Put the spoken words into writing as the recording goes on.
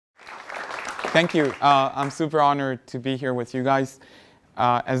Thank you. I'm super honored to be here with you guys.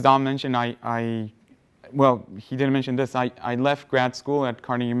 As Don mentioned, well, he didn't mention this. I left grad school at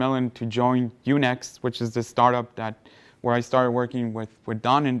Carnegie Mellon to join Unext, which is the startup where I started working with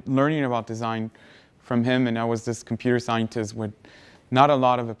Don and learning about design from him. And I was this computer scientist with not a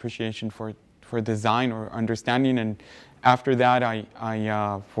lot of appreciation for design or understanding. And after that,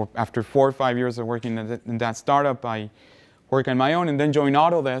 after 4 or 5 years of working in that startup, I worked on my own and then joined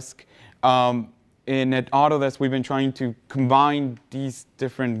Autodesk. And at Autodesk, we've been trying to combine these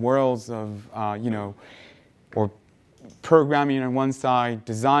different worlds of, or programming on one side,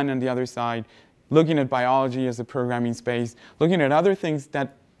 design on the other side, looking at biology as a programming space, looking at other things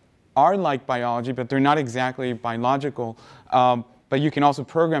that are like biology, but they're not exactly biological. But you can also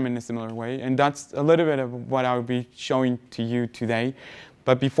program in a similar way. And that's a little bit of what I will be showing to you today.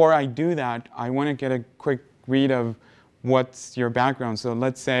 But before I do that, I want to get a quick read of what's your background. So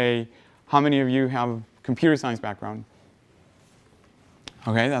let's say, how many of you have computer science background?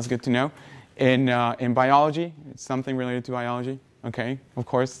 OK, that's good to know. In biology, it's something related to biology. OK, of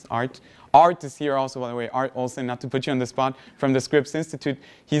course, art. Art is here also, by the way. Art Olsen, not to put you on the spot, from the Scripps Institute.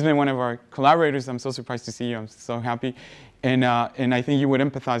 He's been one of our collaborators. I'm so surprised to see you. I'm so happy. And I think you would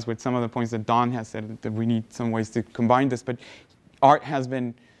empathize with some of the points that Don has said, that we need some ways to combine this. But Art has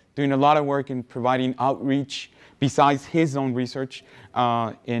been doing a lot of work in providing outreach, besides his own research,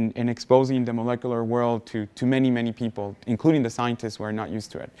 in exposing the molecular world to many, many people, including the scientists who are not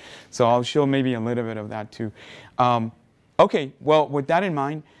used to it. So I'll show maybe a little bit of that, too. OK, well, with that in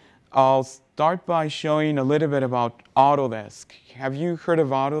mind, I'll start by showing a little bit about Autodesk. Have you heard of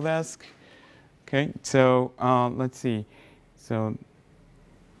Autodesk? OK, so let's see. So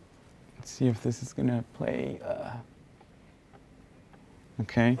let's see if this is going to play.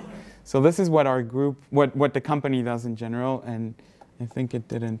 OK, so this is what our group, what the company does in general, and I think it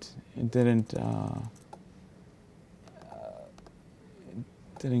didn't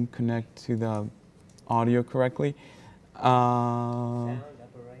connect to the audio correctly. Sound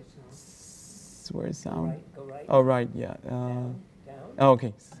operations. Where's sound? Go right. Oh, right, yeah. Down. Oh,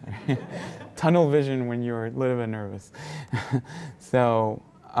 OK, sorry. Tunnel vision when you're a little bit nervous. So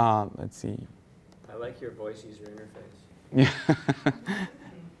let's see. I like your voice user interface. Yeah.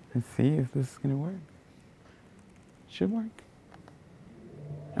 Let's see if this is going to work. Should work.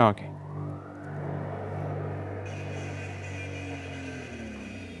 Oh, OK.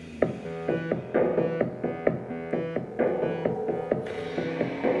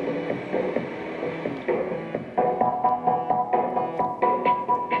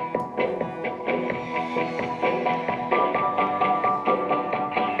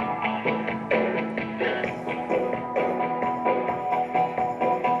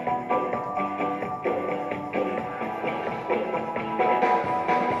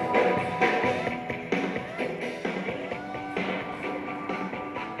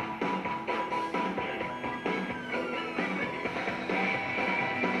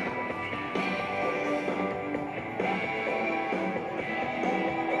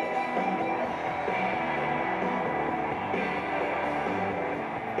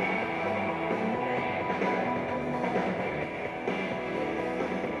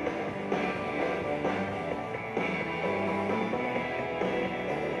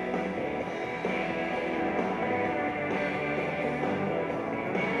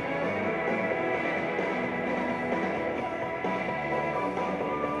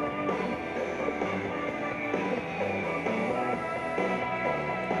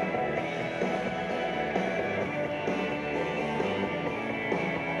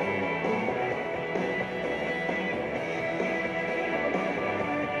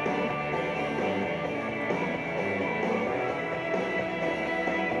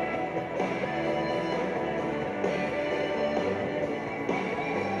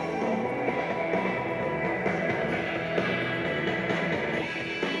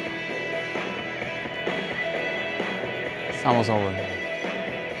 It's almost over.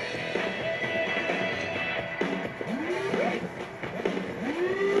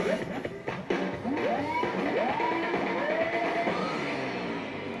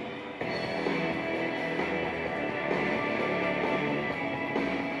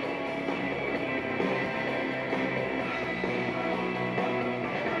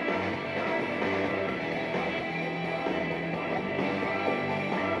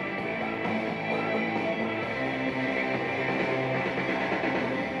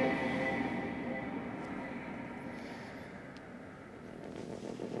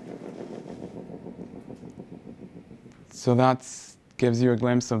 So that gives you a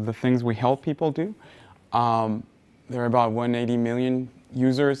glimpse of the things we help people do. There are about 180 million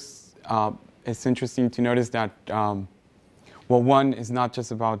users. it's interesting to notice that, well, one is not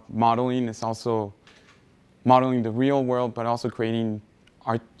just about modeling, it's also modeling the real world, but also creating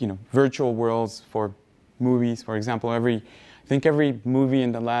art, virtual worlds for movies. For example, I think every movie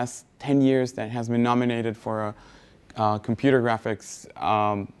in the last 10 years that has been nominated for a computer graphics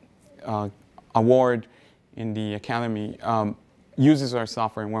award in the Academy uses our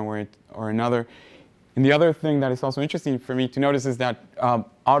software in one way or another. And the other thing that is also interesting for me to notice is that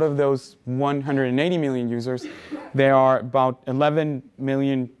out of those 180 million users, there are about 11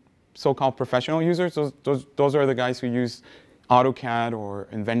 million so-called professional users. Those are the guys who use AutoCAD or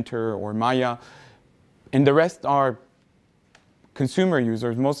Inventor or Maya. And the rest are consumer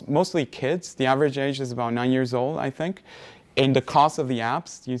users, mostly kids. The average age is about 9 years old, I think. And the cost of the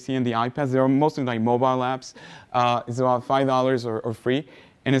apps you see in the iPads, they're mostly like mobile apps, is about $5 or free.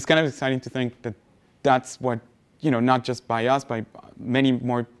 And it's kind of exciting to think that that's what, not just by us, by many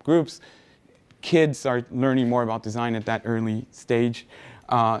more groups, kids are learning more about design at that early stage.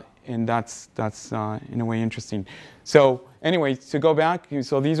 And that's in a way interesting. So anyway, to go back,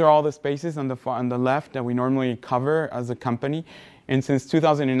 so these are all the spaces on the left that we normally cover as a company. And since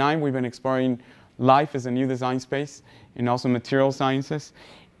 2009, we've been exploring life as a new design space and also material sciences.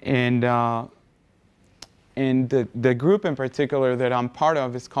 And the group in particular that I'm part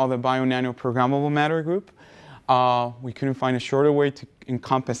of is called the Nano Programmable Matter Group. We couldn't find a shorter way to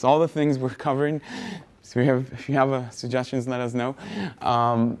encompass all the things we're covering. So if you have suggestions, let us know.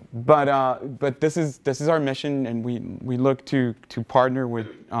 But this is our mission, and we look to partner with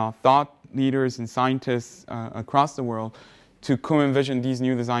thought leaders and scientists across the world to co-envision these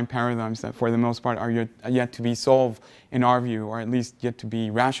new design paradigms that, for the most part, are yet to be solved in our view, or at least yet to be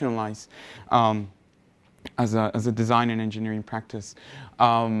rationalized as a design and engineering practice.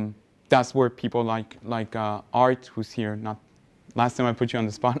 That's where people like Art, who's here. Not last time I put you on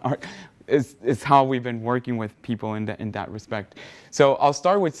the spot, Art. Is how we've been working with people in that respect. So I'll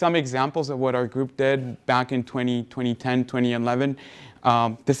start with some examples of what our group did back in 2010, 2011.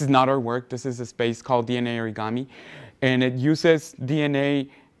 This is not our work. This is a space called DNA Origami. And it uses DNA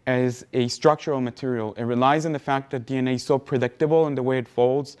as a structural material. It relies on the fact that DNA is so predictable in the way it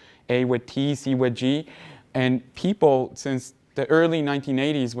folds, A with T, C with G. And people, since the early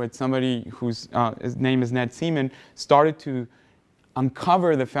 1980s, with somebody his name is Ned Seaman, started to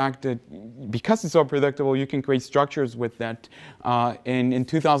uncover the fact that because it's so predictable, you can create structures with that. In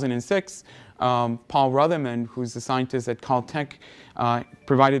 2006, Paul Rutherman, who's a scientist at Caltech,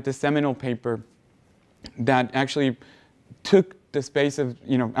 provided the seminal paper that actually took the space of,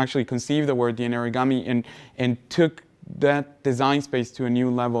 actually conceived the word DNA origami and took that design space to a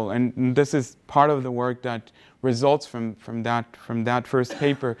new level. And this is part of the work that results from that first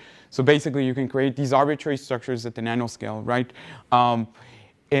paper. So basically, you can create these arbitrary structures at the nanoscale, right?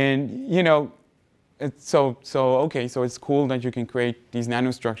 So it's cool that you can create these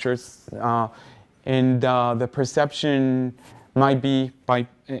nanostructures, and the perception might be by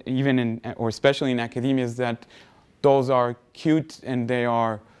or especially in academia, is that those are cute and they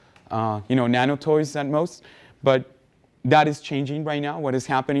are nanotoys at most, but that is changing right now. What is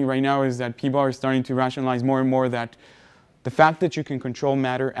happening right now is that people are starting to rationalize more and more that the fact that you can control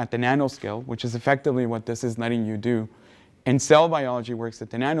matter at the nanoscale, which is effectively what this is letting you do, and cell biology works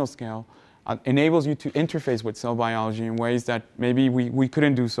at the nanoscale, enables you to interface with cell biology in ways that maybe we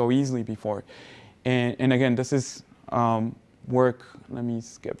couldn't do so easily before. And again, this is work. Let me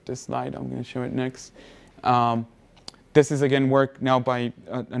skip this slide. I'm going to show it next. This is, again, work now by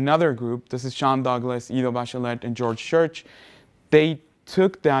another group. This is Sean Douglas, Ido Bachelet, and George Church. They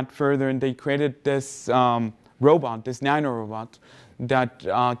took that further and they created this robot, this nanorobot,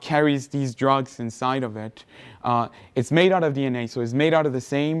 that carries these drugs inside of it. It's made out of DNA, so it's made out of the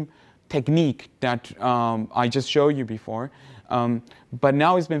same technique that I just showed you before. But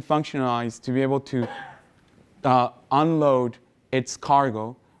now it's been functionalized to be able to unload its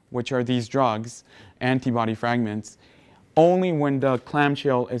cargo, which are these drugs, antibody fragments, only when the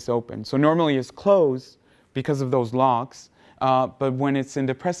clamshell is open. So normally it's closed because of those locks, but when it's in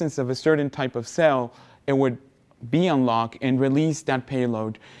the presence of a certain type of cell, it would be unlocked and release that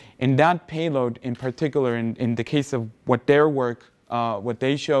payload. And that payload in particular, in the case of what their work, what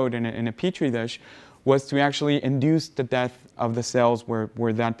they showed in a Petri dish, was to actually induce the death of the cells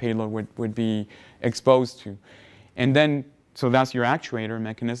where that payload would be exposed to. And then, so that's your actuator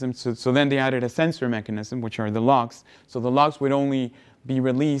mechanism. So then they added a sensor mechanism, which are the locks. So the locks would only be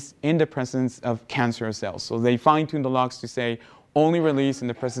released in the presence of cancerous cells. So they fine-tuned the locks to say only release in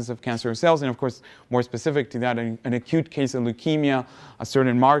the presence of cancerous cells. And of course, more specific to that, an acute case of leukemia, a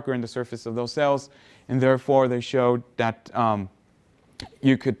certain marker in the surface of those cells. And therefore, they showed that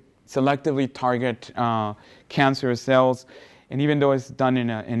you could selectively target cancerous cells. And even though it's done in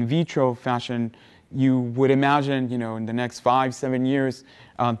an in vitro fashion, you would imagine, in the next 5-7 years,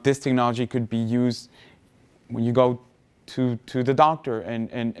 this technology could be used when you go to the doctor, and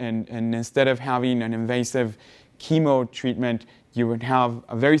instead of having an invasive chemo treatment, you would have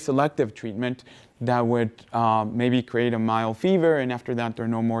a very selective treatment that would maybe create a mild fever, and after that there are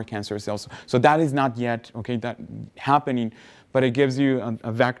no more cancer cells. So that is not yet that happening, but it gives you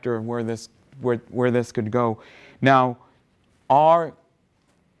a vector where this could go. Now,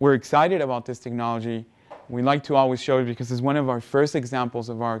 we're excited about this technology. We like to always show it because it's one of our first examples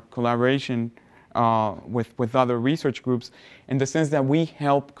of our collaboration with other research groups, in the sense that we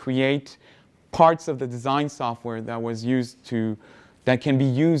help create parts of the design software that can be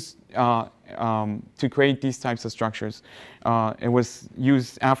used to create these types of structures. It was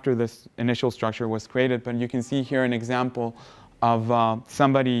used after this initial structure was created, but you can see here an example of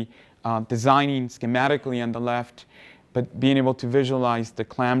somebody designing schematically on the left, but being able to visualize the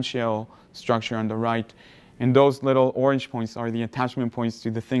clamshell structure on the right. And those little orange points are the attachment points to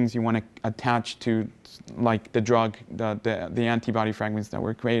the things you want to attach to, like the drug, the antibody fragments that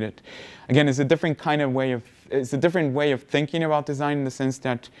were created. Again, it's a different way of thinking about design, in the sense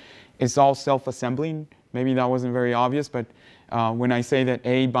that it's all self-assembling. Maybe that wasn't very obvious, but when I say that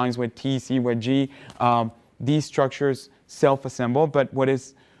A binds with T, C with G, these structures self-assemble. But what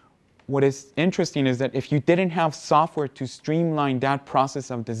is interesting is that if you didn't have software to streamline that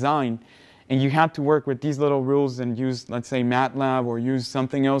process of design, and you had to work with these little rules and use, let's say, MATLAB or use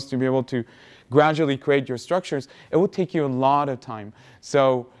something else to be able to gradually create your structures, it would take you a lot of time.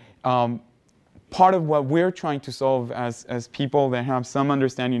 So part of what we're trying to solve as people that have some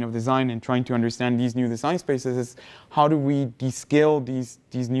understanding of design and trying to understand these new design spaces is, how do we descale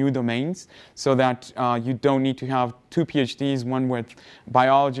these new domains so that you don't need to have 2 PhDs, one with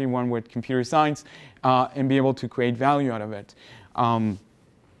biology, one with computer science, and be able to create value out of it.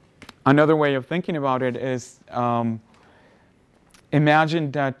 Another way of thinking about it is,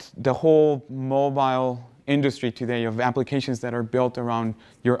 imagine that the whole mobile industry today of applications that are built around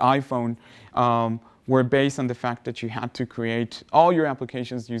your iPhone were based on the fact that you had to create all your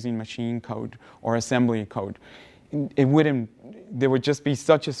applications using machine code or assembly code. There would just be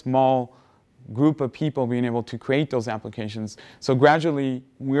such a small group of people being able to create those applications. So gradually,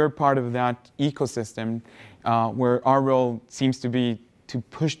 we're part of that ecosystem where our role seems to be to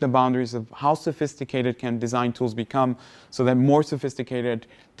push the boundaries of how sophisticated can design tools become, so that more sophisticated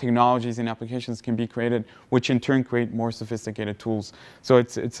technologies and applications can be created, which in turn create more sophisticated tools. So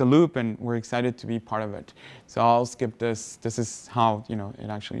it's a loop, and we're excited to be part of it. So I'll skip this. This is how it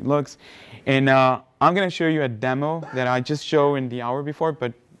actually looks. And I'm going to show you a demo that I just showed in the hour before,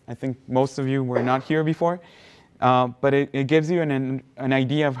 but I think most of you were not here before. But it gives you an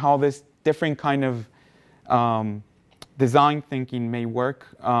idea of how this different kind of design thinking may work,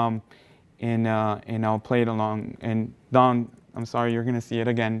 and I'll play it along. And Don, I'm sorry, you're going to see it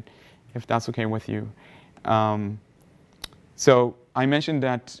again, if that's okay with you. So I mentioned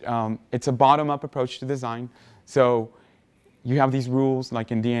that it's a bottom-up approach to design. So you have these rules, like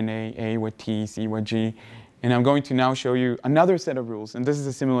in DNA, A with T, C with G. And I'm going to now show you another set of rules. And this is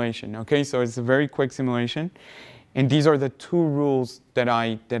a simulation, okay? So it's a very quick simulation. And these are the 2 rules that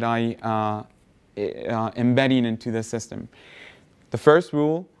I embedding into the system. The first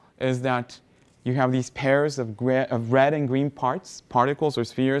rule is that you have these pairs of red and green particles or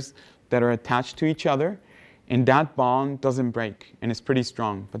spheres that are attached to each other, and that bond doesn't break, and it's pretty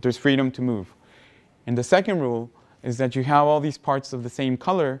strong, but there's freedom to move. And the second rule is that you have all these parts of the same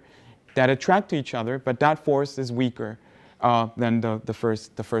color that attract to each other, but that force is weaker than the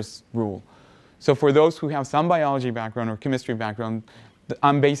first rule. So for those who have some biology background or chemistry background,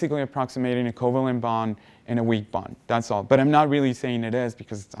 I'm basically approximating a covalent bond and a weak bond. That's all. But I'm not really saying it is,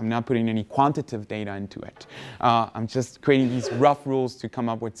 because I'm not putting any quantitative data into it. I'm just creating these rough rules to come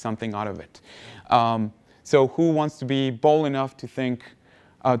up with something out of it. So who wants to be bold enough to think,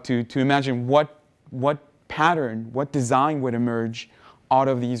 to imagine what pattern, what design would emerge out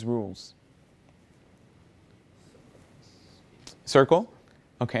of these rules? Circle?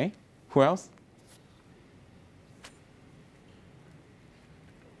 Okay. Who else?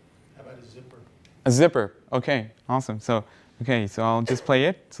 A zipper. Okay, awesome. So, so I'll just play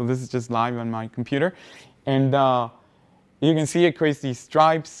it. So this is just live on my computer, and you can see it creates these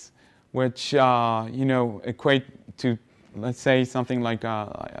stripes, which equate to, let's say, something like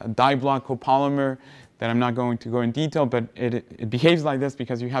a diblock copolymer that I'm not going to go in detail, but it behaves like this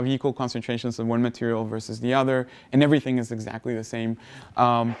because you have equal concentrations of one material versus the other, and everything is exactly the same.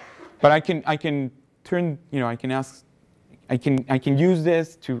 But I can turn, I can I can use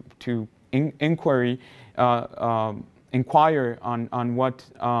this to inquire on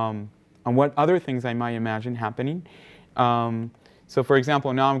what other things I might imagine happening. So for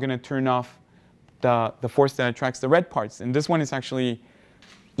example, now I'm going to turn off the force that attracts the red parts, and this one is actually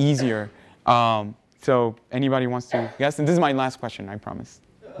easier. So anybody wants to guess? And this is my last question, I promise.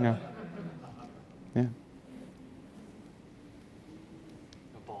 No. Yeah.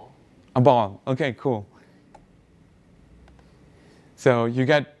 A ball. A ball. Okay, cool. So you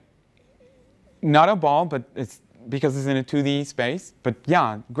get not a ball, but it's because it's in a 2D space. But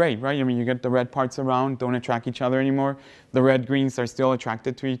yeah, great, right? I mean, you get the red parts around, don't attract each other anymore. The red greens are still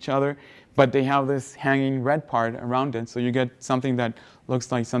attracted to each other, but they have this hanging red part around it. So you get something that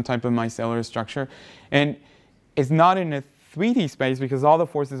looks like some type of micellar structure. And it's not in a 3D space because all the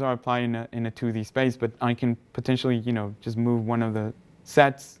forces are applied in a 2D space, but I can potentially, you know, just move one of the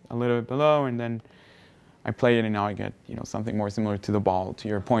sets a little bit below, and then I play it, and now I get, you know, something more similar to the ball, to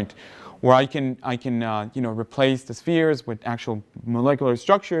your point, where I can you know, replace the spheres with actual molecular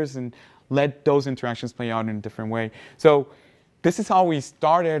structures and let those interactions play out in a different way. So this is how we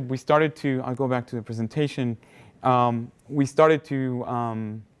started. We started to, I'll go back to the presentation. We started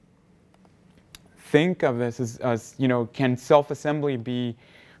to think of this as, you know, can self-assembly be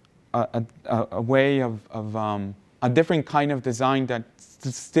a way of a different kind of design that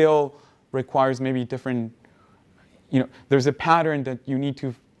still requires maybe different, you know, there's a pattern that you need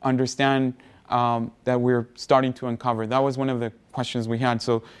to understand that we're starting to uncover. That was one of the questions we had.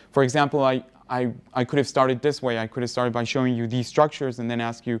 So for example, I could have started this way. I could have started by showing you these structures and then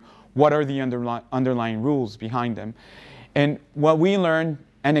ask you, what are the underlying rules behind them? And what we learned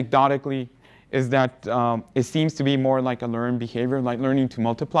anecdotally is that it seems to be more like a learned behavior, like learning to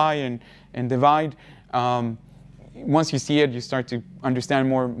multiply and divide. Once you see it, you start to understand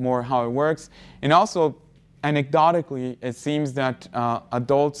more how it works. And also, anecdotally, it seems that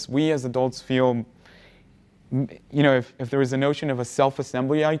we as adults feel, you know, if there is a notion of a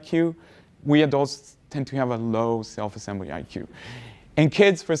self-assembly IQ, we adults tend to have a low self-assembly IQ. And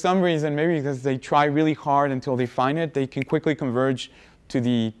kids, for some reason, maybe because they try really hard until they find it, they can quickly converge to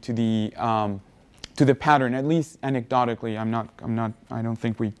the pattern, at least anecdotally. I don't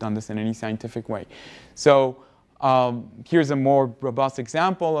think we've done this in any scientific way. So here's a more robust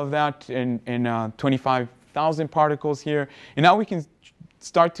example of that in 25,000 particles here. And now we can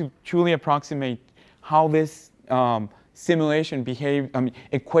start to truly approximate how this simulation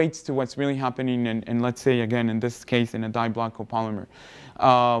equates to what's really happening in, let's say, again, in this case, in a diblock copolymer.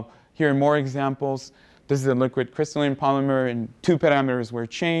 Here are more examples. This is a liquid crystalline polymer, and 2 parameters were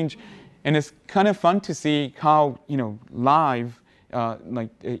changed. And it's kind of fun to see how, you know, live, like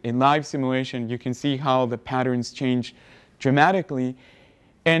in live simulation, you can see how the patterns change dramatically.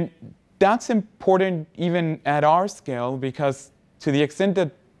 And that's important even at our scale, because to the extent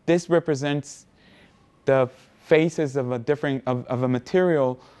that this represents the faces of a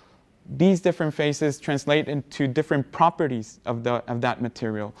material, these different faces translate into different properties of that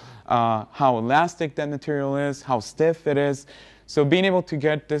material. How elastic that material is, how stiff it is. So being able to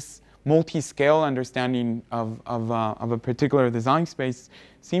get this multi-scale understanding of a particular design space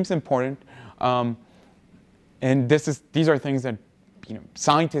seems important. And these are things that, you know,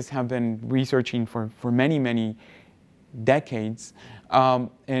 scientists have been researching for many, many decades.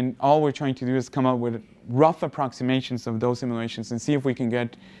 And all we're trying to do is come up with rough approximations of those simulations and see if we can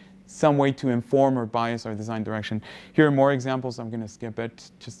get some way to inform or bias our design direction. Here are more examples. I'm going to skip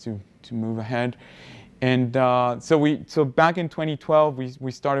it just to move ahead. And so back in 2012,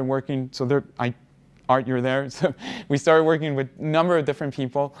 we started working. So Art, you're there. So we started working with a number of different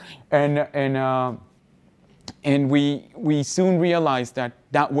people, and we soon realized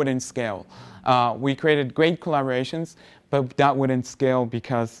that wouldn't scale. We created great collaborations, but that wouldn't scale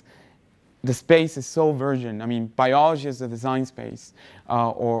because the space is so virgin. I mean, biology is a design space,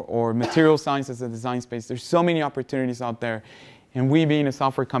 or material science is a design space. There's so many opportunities out there. And we, being a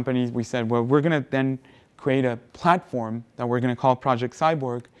software company, we said, well, we're going to then create a platform that we're going to call Project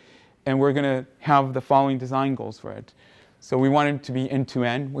Cyborg, and we're going to have the following design goals for it. So we want it to be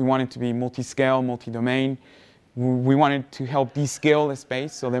end-to-end. We want it to be multi-scale, multi-domain. We wanted to help descale the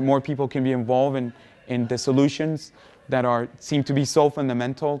space so that more people can be involved in the solutions that seem to be so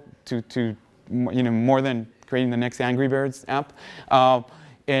fundamental to you know, more than creating the next Angry Birds app.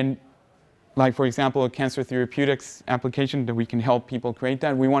 And like, for example, a cancer therapeutics application that we can help people create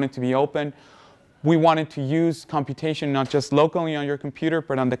that. We want it to be open. We wanted to use computation not just locally on your computer,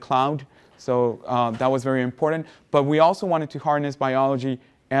 but on the cloud. So that was very important. But we also wanted to harness biology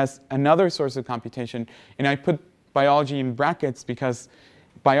as another source of computation. And I put biology in brackets because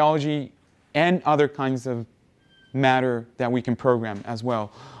biology and other kinds of matter that we can program as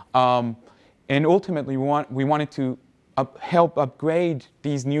well. And ultimately, we wanted to help upgrade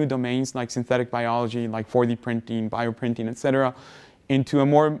these new domains like synthetic biology, like 4D printing, bioprinting, etc., into a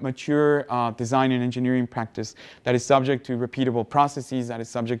more mature design and engineering practice that is subject to repeatable processes, that is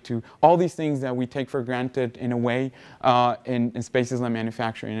subject to all these things that we take for granted in a way in spaces like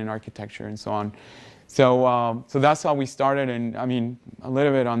manufacturing and architecture and so on. So that's how we started, and I mean, a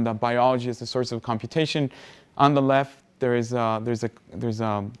little bit on the biology as a source of computation. On the left, there's a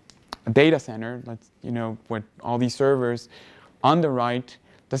data center, with all these servers. On the right,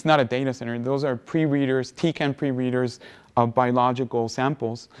 that's not a data center. Those are pre-readers, TCAN pre-readers of biological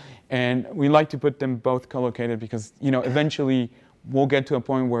samples. And we like to put them both co-located because, eventually we'll get to a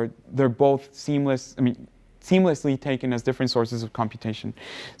point where they're both seamlessly taken as different sources of computation.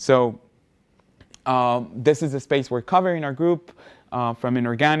 So this is the space we're covering in our group, from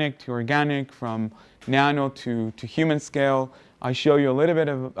inorganic to organic, from nano to human scale. I show you a little bit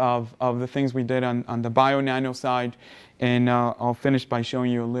of the things we did on the bio-nano side, and I'll finish by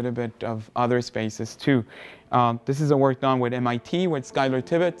showing you a little bit of other spaces too. This is a work done with MIT, with Skylar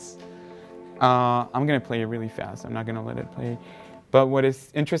Tibbetts. I'm going to play it really fast. I'm not going to let it play. But what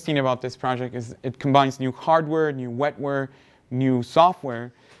is interesting about this project is it combines new hardware, new wetware, new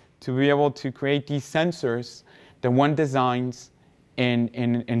software to be able to create these sensors that one designs in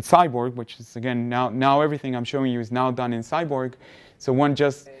Cyborg, which is, again, now everything I'm showing you is now done in Cyborg. So one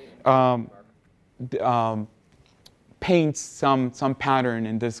just paints some pattern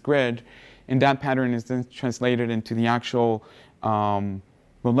in this grid, and that pattern is then translated into the actual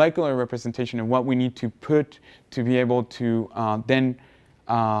molecular representation of what we need to put to be able to then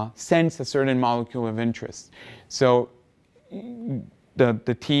sense a certain molecule of interest. So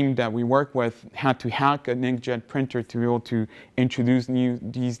the team that we work with had to hack an inkjet printer to be able to introduce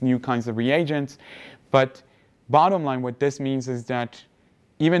these new kinds of reagents. But bottom line, what this means is that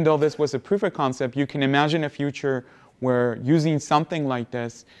even though this was a proof of concept, you can imagine a future where using something like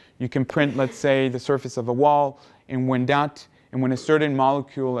this, you can print, let's say, the surface of a wall, and when a certain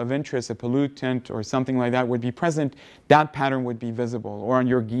molecule of interest, a pollutant or something like that would be present, that pattern would be visible, or on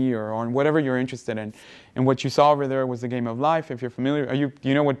your gear, or on whatever you're interested in. And what you saw over there was the game of life. If you're familiar, do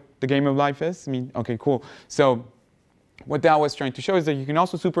you know what the game of life is? I mean, okay, cool. So what that was trying to show is that you can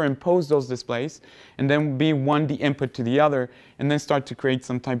also superimpose those displays and then be the input to the other, and then start to create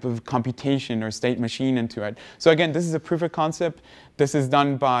some type of computation or state machine into it. So again, this is a proof of concept. This is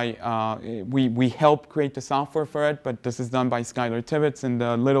done by, we help create the software for it, but this is done by Skylar Tibbetts in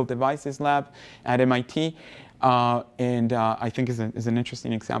the Little Devices Lab at MIT. And I think is an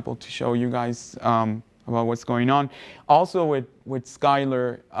interesting example to show you guys about what's going on. Also with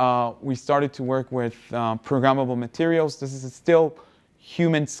Skylar, we started to work with programmable materials. This is still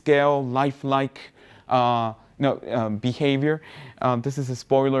human scale, lifelike behavior. This is a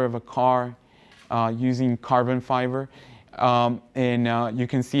spoiler of a car using carbon fiber. And you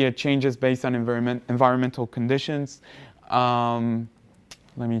can see it changes based on environmental conditions. Let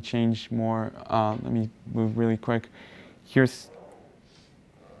me change more. Let me move really quick. Here's,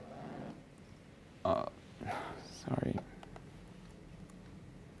 sorry.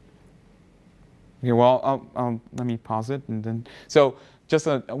 Okay, well, let me pause it and then. So just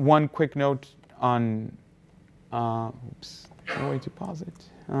one quick note on. Oops, no way to pause it.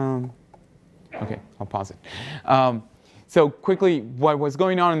 Okay, I'll pause it. So quickly, what was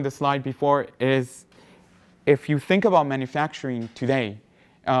going on in the slide before is, if you think about manufacturing today,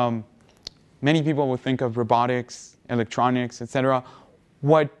 many people will think of robotics, electronics, etc.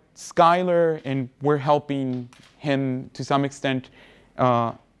 What Skylar, and we're helping him to some extent,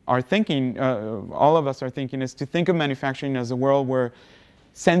 are thinking, all of us are thinking, is to think of manufacturing as a world where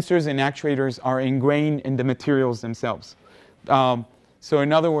sensors and actuators are ingrained in the materials themselves. So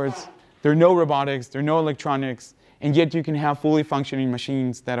in other words, there are no robotics, there are no electronics, and yet you can have fully functioning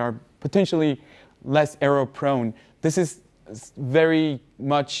machines that are potentially less error prone. This is very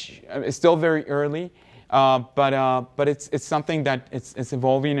much, it's still very early, but it's something that it's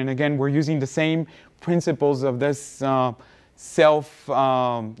evolving. And again, we're using the same principles of this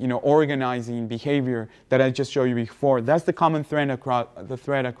organizing behavior that I just showed you before. That's the common thread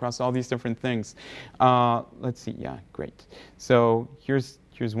across all these different things. Let's see. Yeah, great. So here's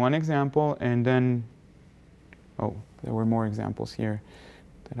one example, and then there were more examples here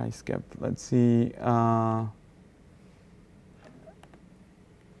that I skipped. Let's see.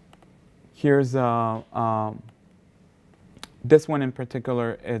 Here's this one in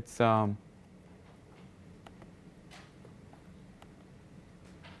particular. It's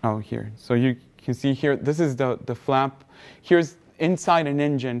here. So you can see here. This is the flap. Here's inside an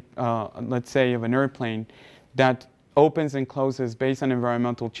engine, let's say, of an airplane. that opens and closes based on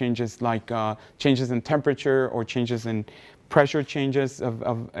environmental changes like changes in temperature or changes in pressure changes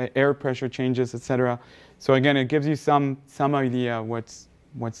of air pressure changes, etc. So again, it gives you some idea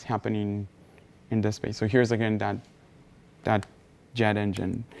what's happening in this space. So here's again that jet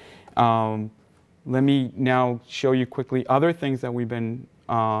engine. Let me now show you quickly other things that we've been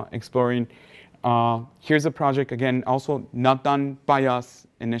exploring. Here's a project, again, also not done by us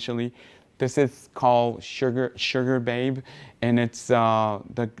initially. This is called Sugar Babe, and it's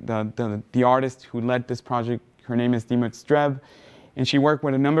the artist who led this project. Her name is Dimut Streb, and she worked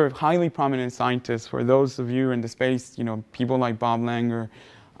with a number of highly prominent scientists. For those of you in the space, people like Bob Langer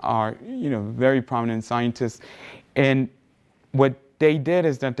are, very prominent scientists. And what they did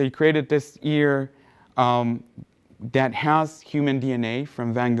is that they created this ear that has human DNA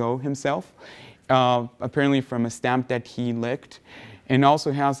from Van Gogh himself, apparently from a stamp that he licked, and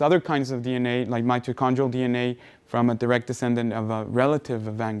also has other kinds of DNA, like mitochondrial DNA from a direct descendant of a relative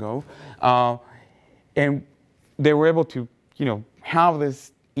of Van Gogh. And they were able to, have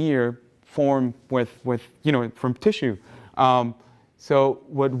this ear form from tissue. So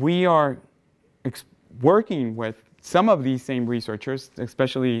what we are working with some of these same researchers,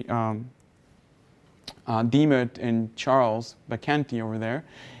 especially Dimut and Charles Bacanti over there,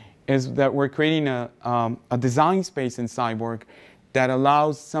 is that we're creating a design space in Cyborg that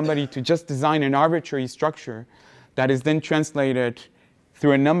allows somebody to just design an arbitrary structure that is then translated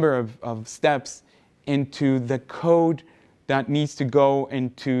through a number of steps into the code that needs to go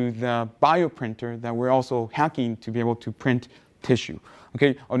into the bioprinter that we're also hacking to be able to print tissue,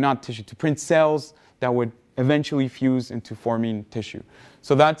 okay? Or not tissue, to print cells that would eventually fuse into forming tissue.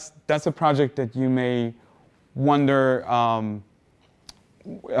 So that's a project that you may wonder,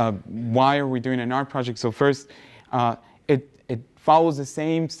 why are we doing an art project? So first, it follows the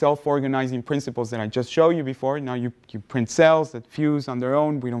same self-organizing principles that I just showed you before. Now you print cells that fuse on their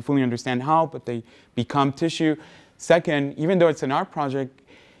own. We don't fully understand how, but they become tissue. Second, even though it's an art project,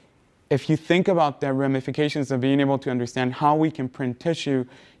 if you think about the ramifications of being able to understand how we can print tissue,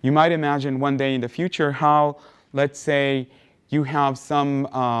 you might imagine one day in the future how, let's say, you have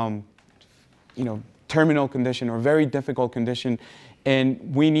some terminal condition or very difficult condition, and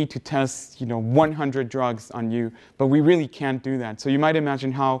we need to test 100 drugs on you, but we really can't do that. So you might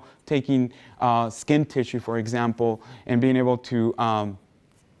imagine how taking skin tissue, for example, and being able to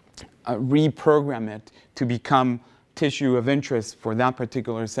reprogram it to become tissue of interest for that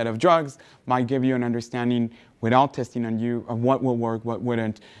particular set of drugs might give you an understanding without testing on you of what will work, what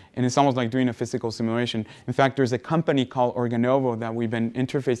wouldn't. And it's almost like doing a physical simulation. In fact, there's a company called Organovo that we've been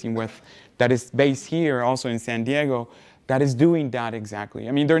interfacing with that is based here, also in San Diego, that is doing that exactly.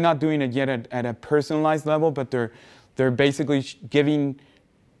 I mean, they're not doing it yet at a personalized level, but they're basically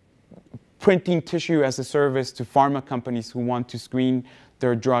printing tissue as a service to pharma companies who want to screen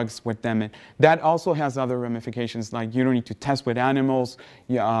their drugs with them. And that also has other ramifications, like you don't need to test with animals,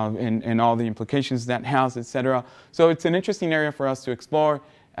 and all the implications that has, etc. So it's an interesting area for us to explore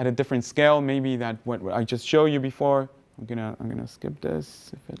at a different scale, maybe that what I just showed you before. I'm gonna skip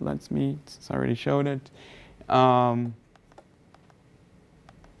this if it lets me. It's already showed it.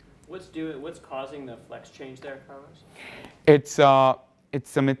 What's causing the flex change there, Carlos?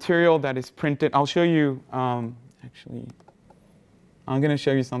 It's a material that is printed. I'll show you, actually, I'm going to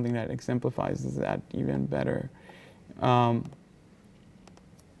show you something that exemplifies that even better.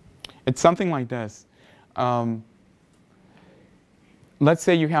 It's something like this. Let's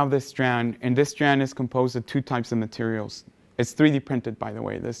say you have this strand, and this strand is composed of two types of materials. It's 3D printed, by the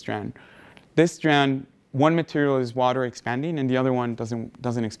way, this strand. This strand, one material is water expanding, and the other one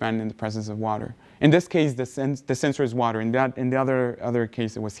doesn't expand in the presence of water. In this case, the sensor is water. In the other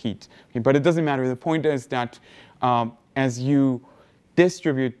case, it was heat. Okay, but it doesn't matter. The point is that as you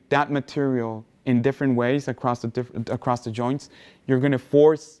distribute that material in different ways across the joints, you're going to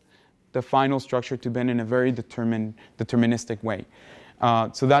force the final structure to bend in a very deterministic way.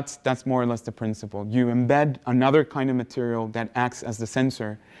 So that's more or less the principle. You embed another kind of material that acts as the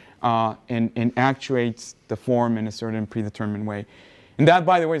sensor and actuates the form in a certain predetermined way. And that,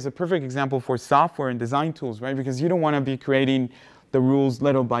 by the way, is a perfect example for software and design tools, right? Because you don't want to be creating the rules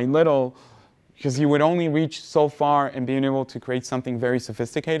little by little, because you would only reach so far in being able to create something very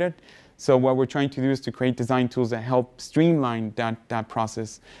sophisticated. So what we're trying to do is to create design tools that help streamline that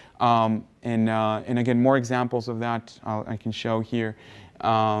process. And again, more examples of that I can show here.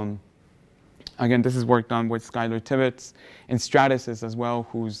 Again, this is work done with Skylar Tibbetts and Stratasys as well,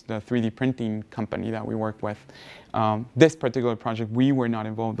 who's the 3D printing company that we work with. This particular project, we were not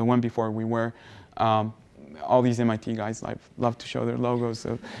involved. The one before, we were. All these MIT guys love to show their logos,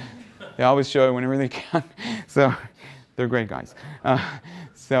 so They always show it whenever they can. So they're great guys. And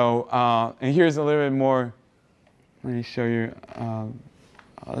here's a little bit more. Let me show you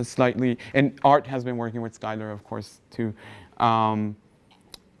slightly. And Art has been working with Skylar, of course, too.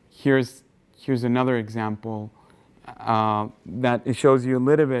 Here's another example that it shows you a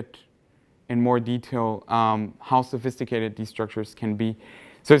little bit in more detail how sophisticated these structures can be.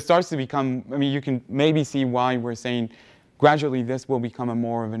 So it starts to become, I mean, you can maybe see why we're saying gradually this will become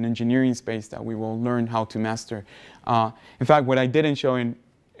more of an engineering space that we will learn how to master. In fact, what I didn't show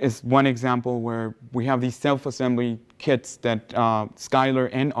is one example where we have these self-assembly kits that Skylar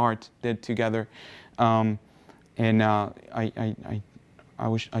and Art did together. I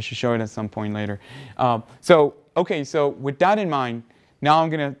wish I should show it at some point later. Okay, so with that in mind, now I'm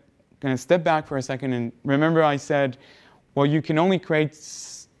gonna step back for a second and remember I said, well, you can only create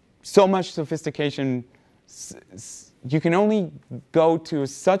so much sophistication. You can only go to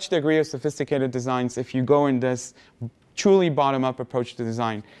such degree of sophisticated designs if you go in this truly bottom-up approach to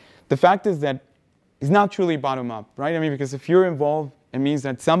design. The fact is that it's not truly bottom-up, right? I mean, because if you're involved, it means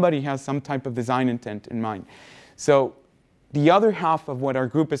that somebody has some type of design intent in mind. So the other half of what our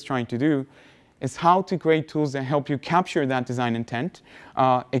group is trying to do is how to create tools that help you capture that design intent,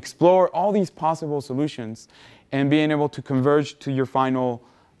 explore all these possible solutions, and being able to converge to your final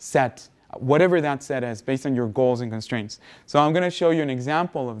set, whatever that set is, based on your goals and constraints. So I'm going to show you an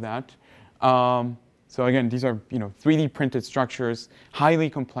example of that. So again, these are 3D printed structures, highly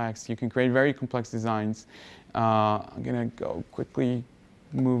complex. You can create very complex designs. I'm going to go quickly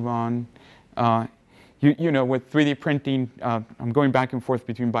move on. With 3D printing, I'm going back and forth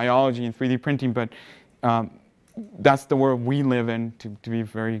between biology and 3D printing, but that's the world we live in, to be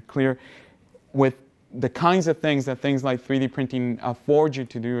very clear. With the kinds of things that things like 3D printing afford you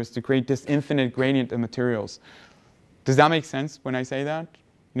to do is to create this infinite gradient of materials. Does that make sense when I say that?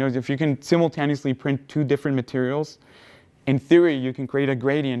 If you can simultaneously print two different materials, in theory, you can create a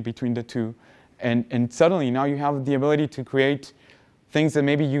gradient between the two. And suddenly, now you have the ability to create things that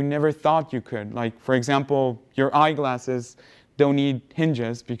maybe you never thought you could. Like, for example, your eyeglasses don't need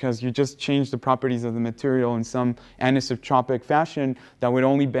hinges because you just change the properties of the material in some anisotropic fashion that would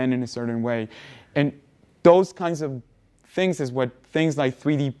only bend in a certain way. And those kinds of things is what things like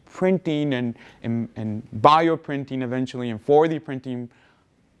 3D printing and bioprinting eventually and 4D printing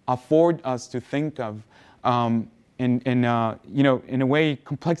afford us to think of. In a way,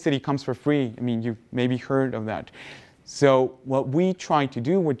 complexity comes for free. I mean, you've maybe heard of that. So what we try to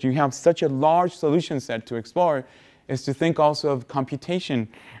do, when you have such a large solution set to explore, is to think also of computation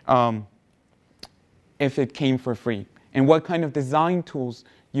if it came for free. And what kind of design tools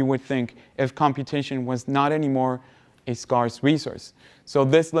you would think if computation was not anymore a scarce resource. So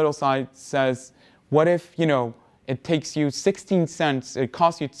this little slide says, what if, it takes you 16 cents, it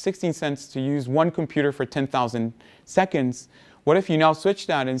costs you 16 cents to use one computer for 10,000 seconds. What if you now switch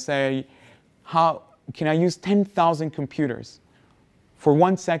that and say, how can I use 10,000 computers for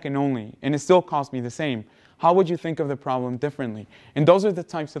 1 second only, and it still costs me the same? How would you think of the problem differently? And those are the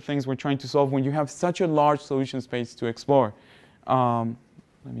types of things we're trying to solve when you have such a large solution space to explore.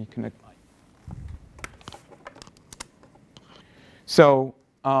 Let me connect. So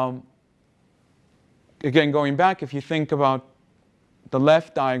again, going back, if you think about the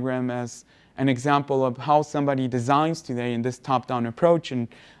left diagram as an example of how somebody designs today in this top-down approach, and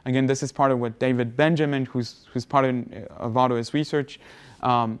again, this is part of what David Benjamin, who's part of Autodesk Research,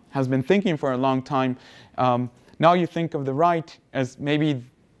 has been thinking for a long time. Now you think of the right as maybe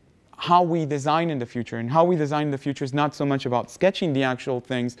how we design in the future. And how we design in the future is not so much about sketching the actual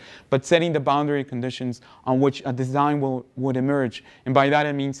things, but setting the boundary conditions on which a design would emerge. And by that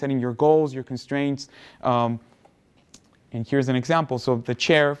I mean setting your goals, your constraints. And here's an example. So the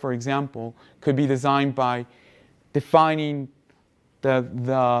chair, for example, could be designed by defining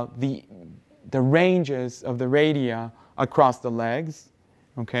the ranges of the radii across the legs.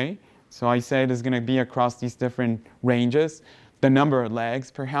 Okay? So I say it is going to be across these different ranges. The number of legs,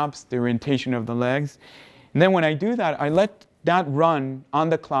 perhaps, the orientation of the legs. And then when I do that, I let that run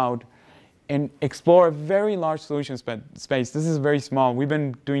on the cloud and explore a very large solution space. This is very small. We've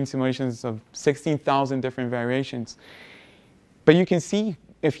been doing simulations of 16,000 different variations. But you can see,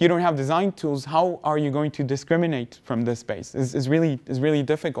 if you don't have design tools, how are you going to discriminate from this space? It's really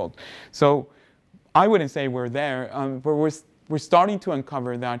difficult. So I wouldn't say we're there, but we're starting to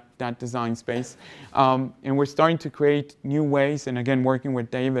uncover that design space. And we're starting to create new ways, and again, working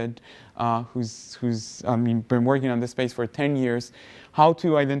with David, who's been working on this space for 10 years, how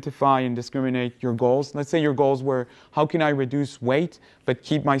to identify and discriminate your goals. Let's say your goals were, how can I reduce weight but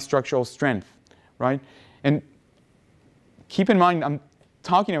keep my structural strength, right? And keep in mind,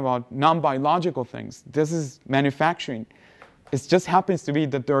 talking about non-biological things. This is manufacturing. It just happens to be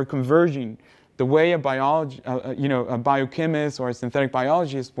that they're converging. The way a a biochemist or a synthetic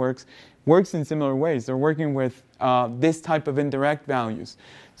biologist works in similar ways. They're working with this type of indirect values.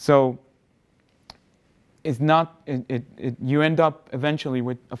 So it's not, you end up eventually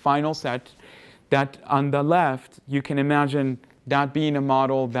with a final set that on the left, you can imagine that being a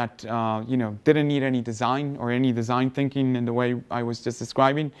model that didn't need any design or any design thinking in the way I was just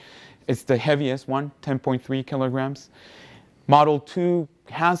describing. It's the heaviest one, 10.3 kilograms. Model 2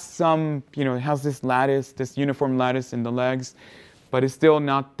 has some, it has this lattice, this uniform lattice in the legs, but it's still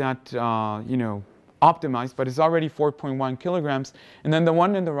not that, optimized, but it's already 4.1 kilograms. And then the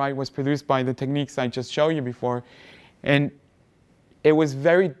one on the right was produced by the techniques I just showed you before. And it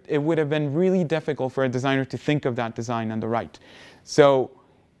would have been really difficult for a designer to think of that design on the right. So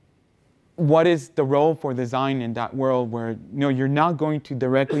what is the role for design in that world where you're not going to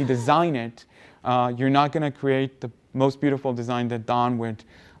directly design it, you're not going to create the most beautiful design that Don would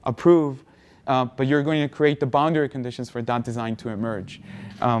approve, but you're going to create the boundary conditions for that design to emerge.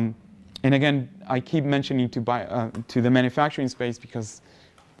 And again, I keep mentioning to the manufacturing space because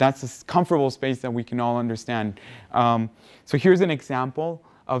that's a comfortable space that we can all understand. So here's an example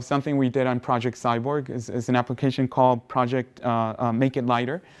of something we did on Project Cyborg. It's an application called Project Make It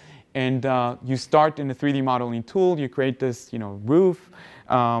Lighter. And you start in a 3D modeling tool. You create this roof.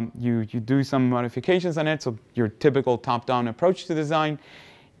 You do some modifications on it, so your typical top-down approach to design.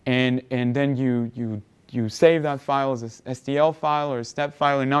 And then you save that file as an STL file or a step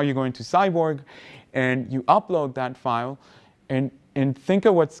file, and now you go into Cyborg, and you upload that file. And think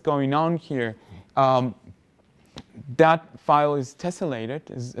of what's going on here. That file is tessellated,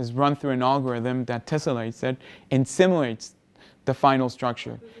 is run through an algorithm that tessellates it and simulates the final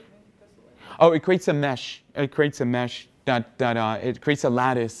structure. Oh, it creates a mesh. It creates a mesh it creates a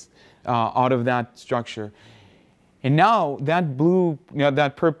lattice out of that structure. And now that blue,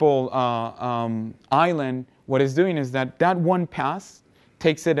 that purple island, what it's doing is that one pass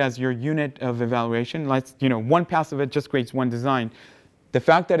takes it as your unit of evaluation. One pass of it just creates one design. The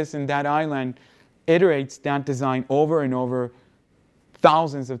fact that it's in that island iterates that design over and over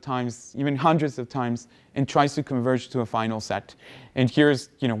thousands of times, even hundreds of times, and tries to converge to a final set. And here's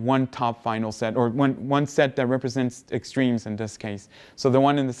one top final set, or one set that represents extremes in this case. So the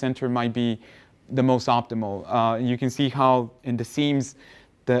one in the center might be the most optimal. You can see how in the seams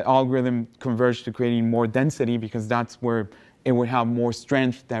the algorithm converged to creating more density because that's where it would have more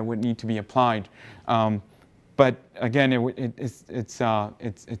strength that would need to be applied. But again, it's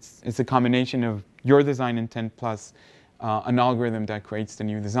a combination of your design intent plus an algorithm that creates the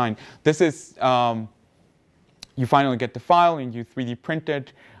new design. This is, you finally get the file and you 3D print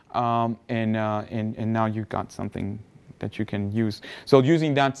it, and now you've got something that you can use. So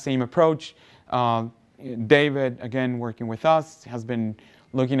using that same approach, David, again, working with us, has been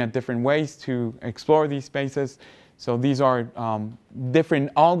looking at different ways to explore these spaces. So these are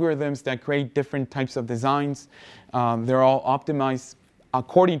different algorithms that create different types of designs. They're all optimized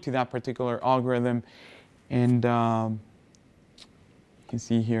according to that particular algorithm. And you can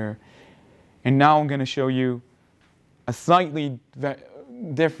see here. And now I'm going to show you a slightly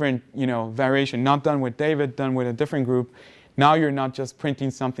different variation, not done with David, done with a different group. Now you're not just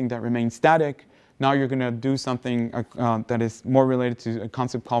printing something that remains static. Now you're going to do something that is more related to a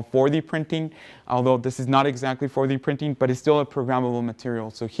concept called 4D printing, although this is not exactly 4D printing, but it's still a programmable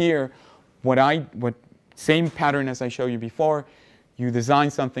material. So here, same pattern as I showed you before, you design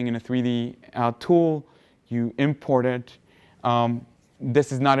something in a 3D tool, you import it.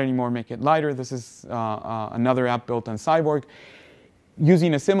 This is not anymore Make It Lighter. This is another app built on Cyborg.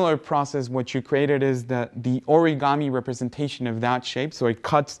 Using a similar process, what you created is the origami representation of that shape. So it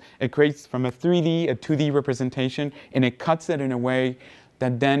creates from a 3D, a 2D representation, and it cuts it in a way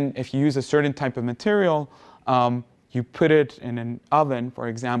that then, if you use a certain type of material, you put it in an oven, for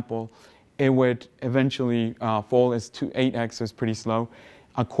example, it would eventually fall as 8x, so it's pretty slow,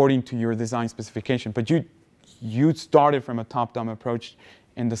 according to your design specification. But you started from a top-down approach,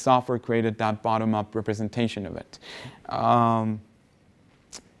 and the software created that bottom-up representation of it.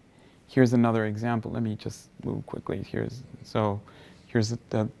 Here's another example. Let me just move quickly. Here's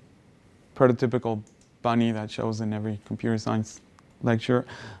the prototypical bunny that shows in every computer science lecture,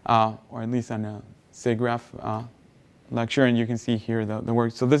 or at least on a SIGGRAPH lecture. And you can see here the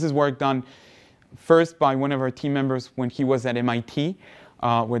work. So this is work done first by one of our team members when he was at MIT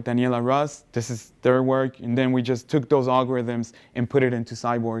with Daniela Russ. This is their work. And then we just took those algorithms and put it into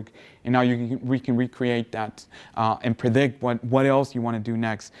Cyborg. And now we can recreate that and predict what else you want to do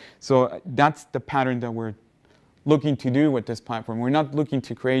next. So that's the pattern that we're looking to do with this platform. We're not looking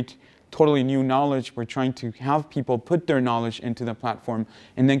to create totally new knowledge. We're trying to have people put their knowledge into the platform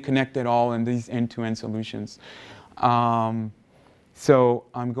and then connect it all in these end-to-end solutions. So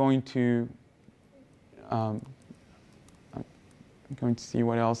I'm going to see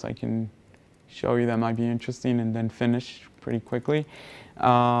what else I can show you that might be interesting and then finish pretty quickly.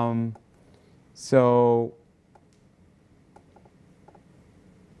 So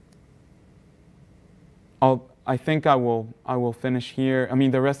I think I will finish here. I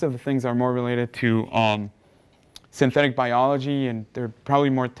mean, the rest of the things are more related to synthetic biology, and they're probably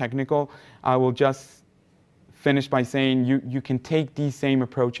more technical. I will just finish by saying you can take these same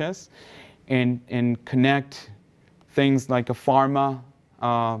approaches and connect things like a pharma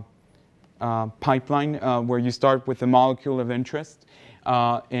pipeline where you start with a molecule of interest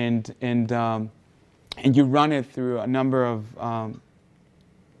and you run it through a number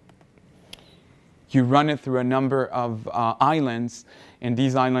of islands, and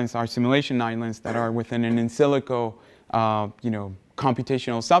these islands are simulation islands that are within an in silico,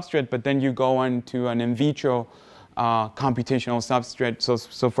 computational substrate. But then you go on to an in vitro computational substrate.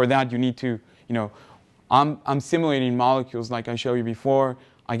 So for that, you need to, I'm simulating molecules like I showed you before.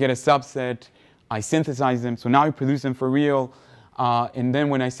 I get a subset, I synthesize them. So now I produce them for real. And then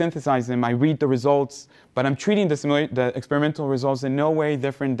when I synthesize them, I read the results. But I'm treating the experimental results in no way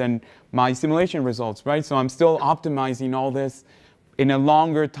different than my simulation results, right? So I'm still optimizing all this in a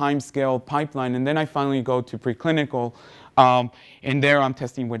longer time scale pipeline. And then I finally go to preclinical. And there I'm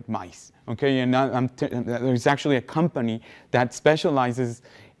testing with mice, okay? And there's actually a company that specializes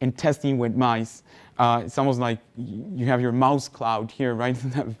in testing with mice. It's almost like you have your mouse cloud here, right,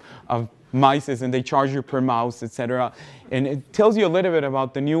 of mice, and they charge you per mouse, etc. And it tells you a little bit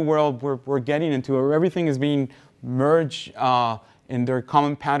about the new world we're getting into, where everything is being merged and there are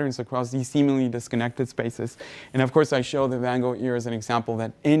common patterns across these seemingly disconnected spaces. And of course, I show the Van Gogh ear as an example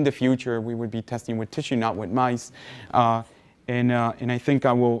that in the future we would be testing with tissue, not with mice. And I think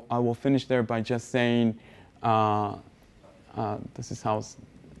I will finish there by just saying this is how.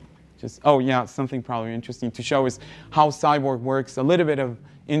 Oh yeah, something probably interesting to show is how Cyborg works. A little bit of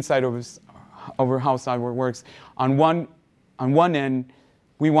insight over how Cyborg works. On one end,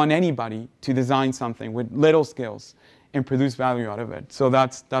 we want anybody to design something with little skills and produce value out of it. So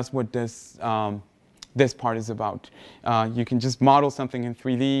that's what this part is about. You can just model something in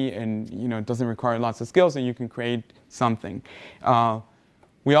 3D, and it doesn't require lots of skills, and you can create something.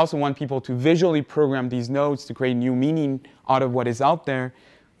 We also want people to visually program these nodes to create new meaning out of what is out there.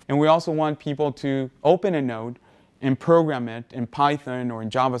 And we also want people to open a node and program it in Python or in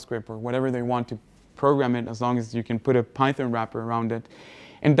JavaScript or whatever they want to program it, as long as you can put a Python wrapper around it.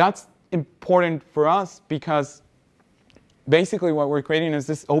 And that's important for us because basically what we're creating is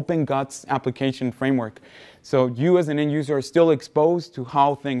this open guts application framework. So you as an end user are still exposed to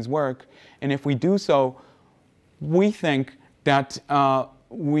how things work. And if we do so, we think that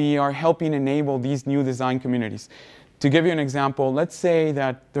we are helping enable these new design communities. To give you an example, let's say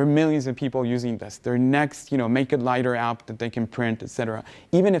that there are millions of people using this. Their next, make it lighter app that they can print, etc.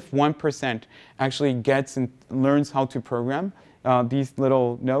 Even if 1% actually gets and learns how to program these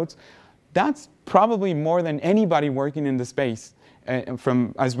little nodes, that's probably more than anybody working in the space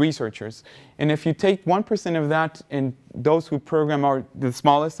as researchers. And if you take 1% of that, and those who program are the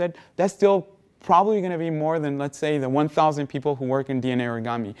smallest set, that's still probably going to be more than, let's say, the 1,000 people who work in DNA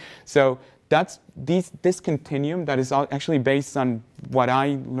origami. So that's this continuum that is actually based on what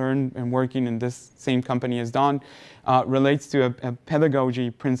I learned and working in this same company as Don, relates to a pedagogy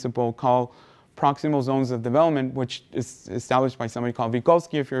principle called proximal zones of development, which is established by somebody called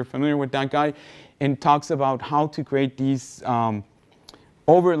Vygotsky, if you're familiar with that guy, and talks about how to create these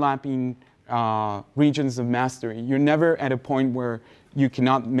overlapping regions of mastery. You're never at a point where you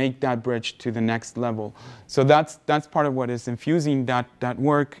cannot make that bridge to the next level. So that's part of what is infusing that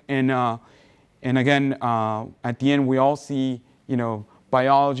work. And again, at the end, we all see,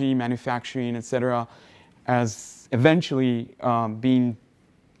 biology, manufacturing, etc., as eventually being,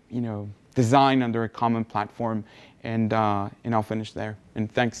 designed under a common platform. And I'll finish there.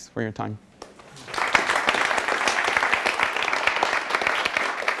 And thanks for your time.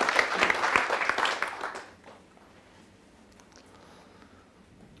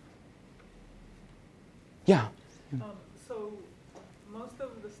 Yeah. So most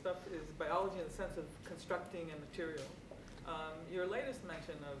of the stuff is biology in the sense of constructing a material. Your latest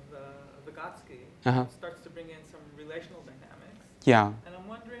mention of Vygotsky starts to bring in some relational dynamics. Yeah. And I'm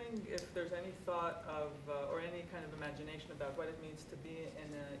wondering if there's any thought of, or any kind of imagination about what it means to be in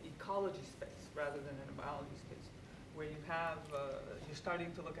an ecology space rather than in a biology space, where you have, you're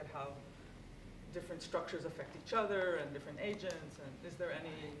starting to look at how different structures affect each other and different agents? And is there any?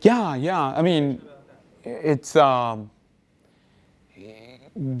 Yeah. I mean, about that? it's so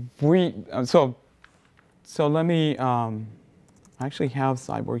let me I actually have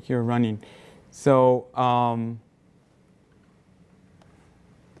Cyborg here running. So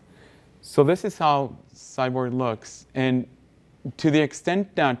so this is how Cyborg looks, and to the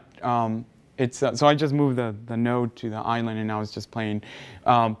extent that it's so I just moved the node to the island, and now it's just playing.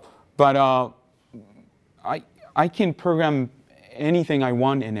 But I can program anything I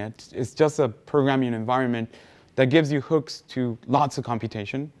want in it. It's just a programming environment that gives you hooks to lots of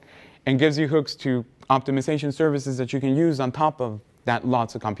computation, and gives you hooks to optimization services that you can use on top of that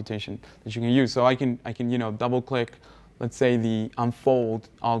lots of computation that you can use. So I can double click, let's say, the unfold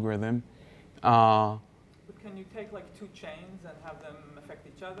algorithm. But can you take like two chains and have them affect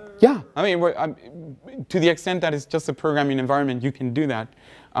each other? Yeah, I mean, to the extent that it's just a programming environment, you can do that.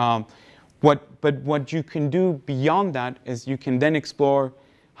 But what you can do beyond that is you can then explore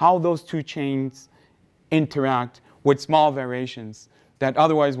how those two chains interact with small variations that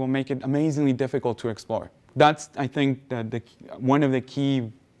otherwise will make it amazingly difficult to explore. That's, I think, one of the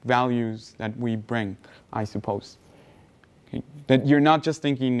key values that we bring, I suppose. Okay? That you're not just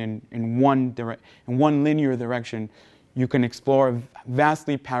thinking in one linear direction. You can explore a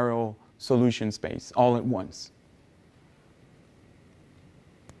vastly parallel solution space all at once.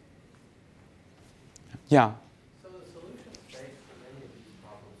 Yeah. So the solution space for many of these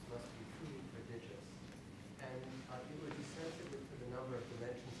problems must be truly prodigious, and it would be sensitive to the number of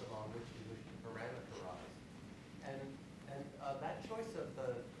dimensions along which you wish to parameterize. And that choice of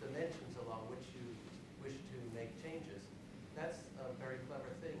the dimensions along which you wish to make changes, that's a very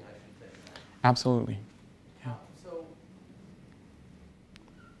clever thing, I should think. Absolutely. So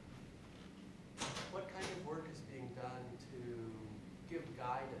what kind of work is being done to give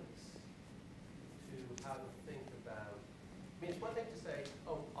guidance to how to think about? I mean, it's one thing to say,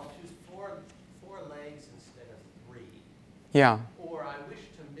 oh, I'll choose four legs instead of 3. Yeah. Or I wish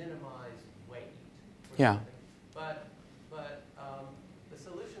to minimize weight. Or Yeah. something. But the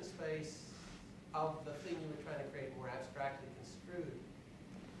solution space of the thing you were trying to create more abstractly construed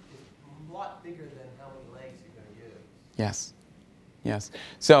is a lot bigger than how many legs you're going to use. Yes. Yes.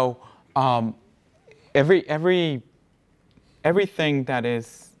 So everything that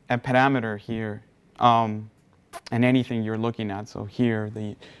is a parameter here, and anything you're looking at. So here,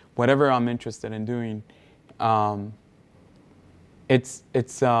 whatever I'm interested in doing, it's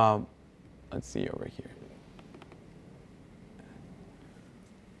let's see over here.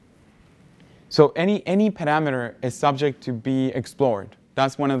 So any parameter is subject to be explored.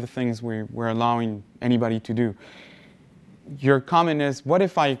 That's one of the things we're allowing anybody to do. Your comment is, what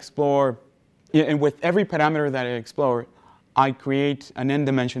if I explore, and with every parameter that I explore, I create an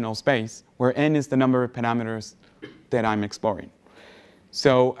n-dimensional space where n is the number of parameters that I'm exploring.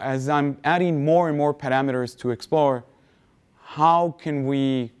 So as I'm adding more and more parameters to explore, how can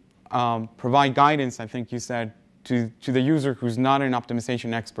we provide guidance, I think you said, to the user who's not an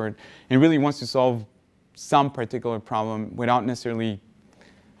optimization expert and really wants to solve some particular problem without necessarily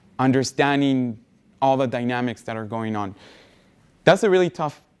understanding all the dynamics that are going on? That's a really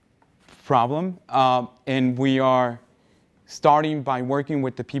tough problem, and we are starting by working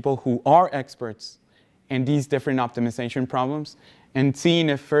with the people who are experts in these different optimization problems and seeing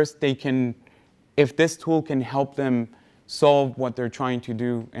if first if this tool can help them solve what they're trying to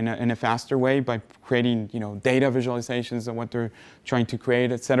do in a faster way by creating data visualizations of what they're trying to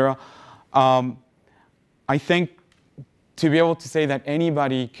create, etc. I think to be able to say that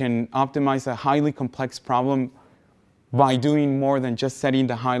anybody can optimize a highly complex problem by doing more than just setting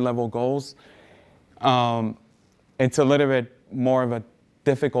the high-level goals, it's a little bit more of a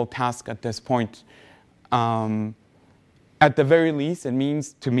difficult task at this point. At the very least, it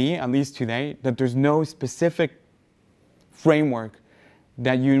means to me, at least today, that there's no specific framework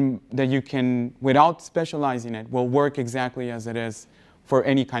that you can, without specializing it, will work exactly as it is for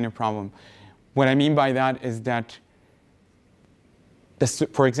any kind of problem. What I mean by that is that,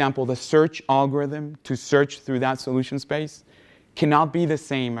 for example, the search algorithm to search through that solution space cannot be the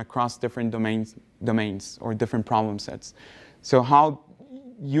same across different domains or different problem sets. So how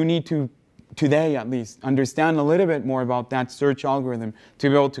you need to, today at least, understand a little bit more about that search algorithm to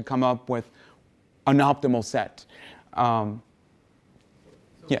be able to come up with an optimal set.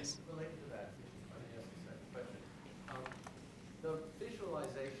 Yes. Related to that, let me ask a second question. The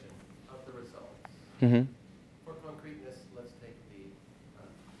visualization of the results. Mm-hmm. For concreteness, let's take the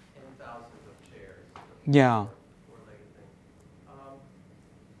 10,000 of chairs. Yeah. Four-legged thing.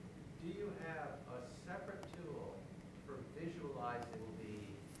 Do you have a separate tool for visualizing the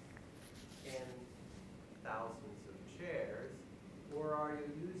n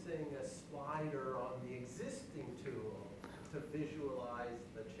to visualize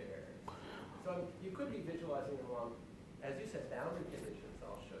the chairs. So you could be visualizing them on, as you said, boundary conditions.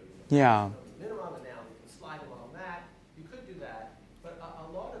 I'll show you. Yeah. Minimum and now you can slide along that. You could do that, but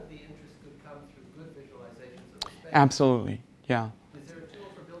a lot of the interest could come through good visualizations of the space. Absolutely. Yeah. Is there a tool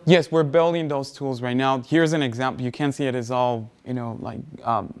for building? Yes, we're building those tools right now. Here's an example. You can see it is all, like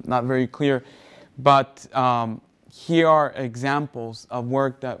not very clear, but here are examples of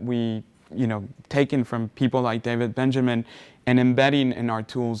work that we, taken from people like David Benjamin and embedding in our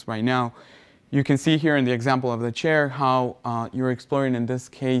tools right now. You can see here in the example of the chair how you're exploring, in this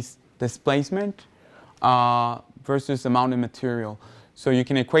case, displacement versus amount of material. So you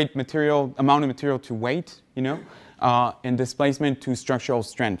can equate amount of material to weight, and displacement to structural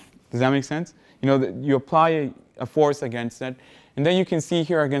strength. Does that make sense? You apply a force against it, and then you can see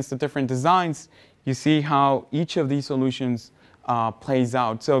here against the different designs, you see how each of these solutions plays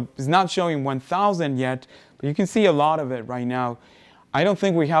out. So it's not showing 1,000 yet, but you can see a lot of it right now. I don't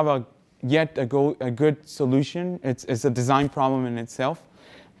think we have yet a good solution. It's a design problem in itself,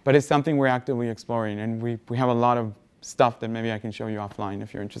 but it's something we're actively exploring, and we have a lot of stuff that maybe I can show you offline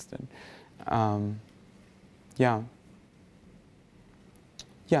if you're interested. Yeah.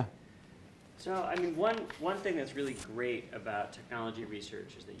 Yeah. So, I mean, one thing that's really great about technology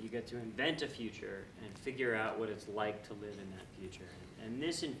research is that you get to invent a future and figure out what it's like to live in that future. And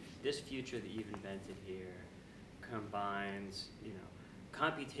this future that you've invented here combines,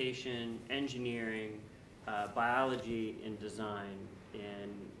 computation, engineering, biology, and design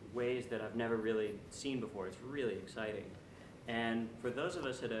in ways that I've never really seen before. It's really exciting. And for those of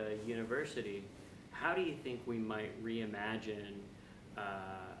us at a university, how do you think we might reimagine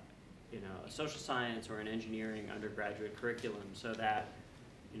a social science or an engineering undergraduate curriculum so that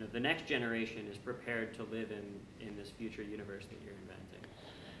the next generation is prepared to live in this future universe that you're inventing?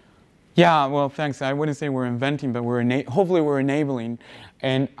 Yeah, well, thanks. I wouldn't say we're inventing, but hopefully we're enabling.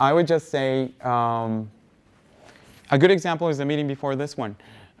 And I would just say a good example is the meeting before this one.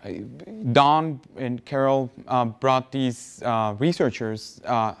 Don and Carol brought these researchers,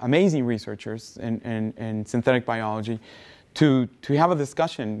 amazing researchers in synthetic biology, to have a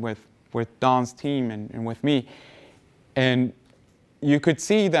discussion with Don's team and with me. And you could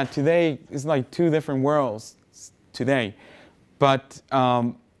see that today is like two different worlds today. But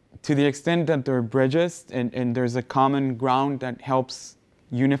to the extent that there are bridges and there's a common ground that helps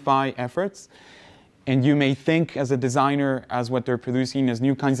unify efforts, and you may think as a designer as what they're producing as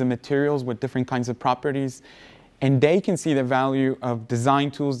new kinds of materials with different kinds of properties, and they can see the value of design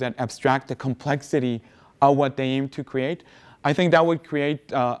tools that abstract the complexity of what they aim to create. I think that would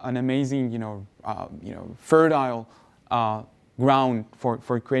create an amazing, fertile ground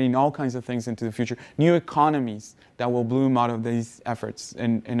for creating all kinds of things into the future, new economies that will bloom out of these efforts.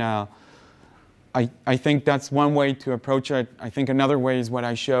 And I think that's one way to approach it. I think another way is what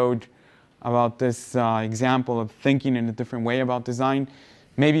I showed about this example of thinking in a different way about design.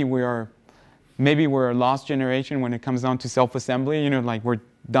 Maybe we're a lost generation when it comes down to self-assembly. Like we're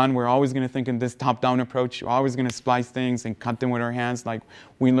done. We're always going to think in this top-down approach. We're always going to splice things and cut them with our hands like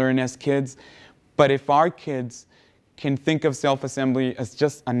we learn as kids. But if our kids can think of self-assembly as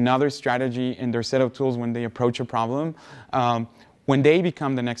just another strategy in their set of tools when they approach a problem, when they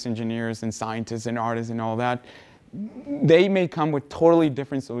become the next engineers and scientists and artists and all that, they may come with totally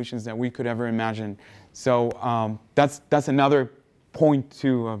different solutions that we could ever imagine. So that's another point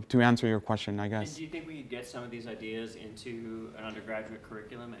to answer your question, I guess. And do you think we could get some of these ideas into an undergraduate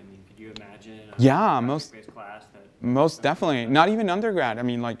curriculum? I mean, could you imagine a project-based class that... Most definitely. Not even undergrad. I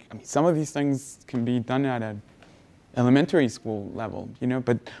mean, some of these things can be done at an elementary school level,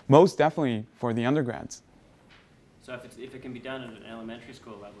 but most definitely for the undergrads. So if it can be done at an elementary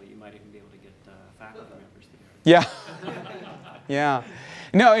school level, you might even be able to get faculty members together. Yeah. Yeah.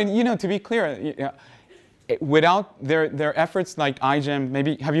 No, and to be clear, without their efforts like iGEM,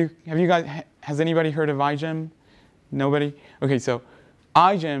 maybe have you guys, has anybody heard of iGEM? Nobody? Okay, so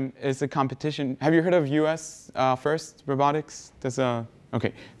iGEM is a competition. Have you heard of US First Robotics?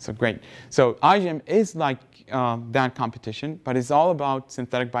 Okay, so great. So iGEM is like that competition, but it's all about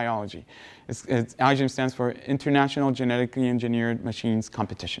synthetic biology. iGEM stands for International Genetically Engineered Machines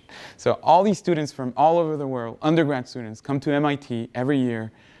Competition. So all these students from all over the world, undergrad students, come to MIT every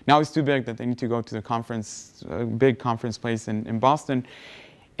year. Now it's too big that they need to go to the conference, a big conference place in Boston,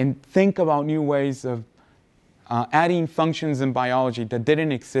 and think about new ways of adding functions in biology that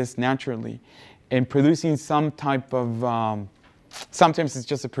didn't exist naturally, and producing some type of sometimes it's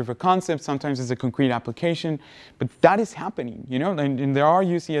just a proof of concept, sometimes it's a concrete application, but that is happening, and there are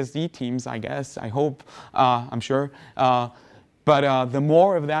UCSD teams, I guess, I hope, I'm sure, But the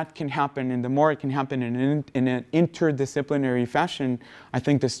more of that can happen, and the more it can happen in an interdisciplinary fashion, I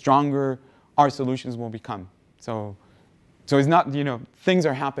think the stronger our solutions will become. So it's not, you know, things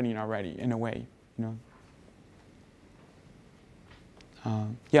are happening already in a way, you know.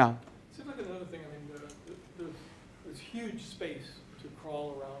 Yeah. Seems like another thing. I mean, there's huge space to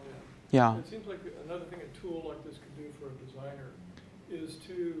crawl around in. Yeah. It seems like another thing a tool like this can do for a designer is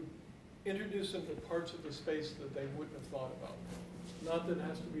to introduce them to parts of the space that they wouldn't have thought about. Not that it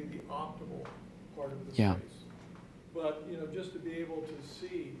has to be the optimal part of the space, but you know, just to be able to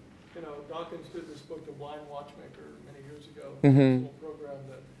see. You know, Dawkins did this book, The Blind Watchmaker, many years ago. This little program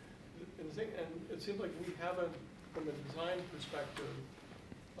that, and it seems like we haven't, from a design perspective,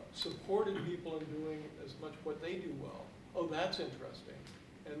 supported people in doing as much what they do well. Oh, that's interesting.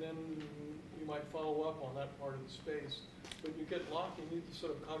 And then you might follow up on that part of the space. But you get locked, you need the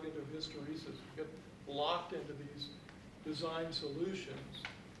sort of cognitive hysteresis. You get locked into these design solutions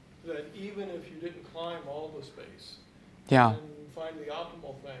that even if you didn't climb all the space and find the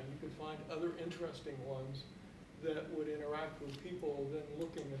optimal thing, you could find other interesting ones that would interact with people then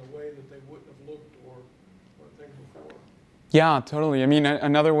looking in a way that they wouldn't have looked or things before. Yeah, totally. I mean,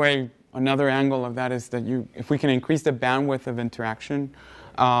 another angle of that is that if we can increase the bandwidth of interaction,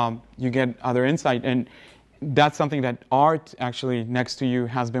 you get other insight. And that's something that Art, actually, next to you,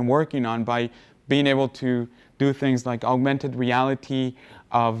 has been working on by being able to do things like augmented reality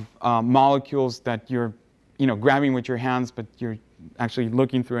of molecules that you're, you know, grabbing with your hands, but you're actually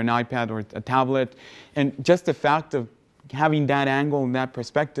looking through an iPad or a tablet. And just the fact of having that angle and that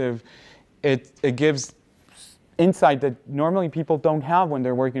perspective, it gives insight that normally people don't have when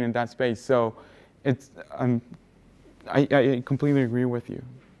they're working in that space. So it's, I completely agree with you.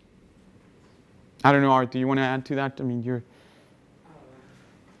 I don't know, Art, do you want to add to that? I mean, you're...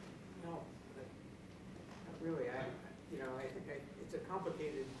 No, not really. You know, I think it's a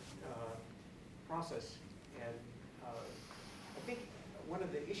complicated process. And I think one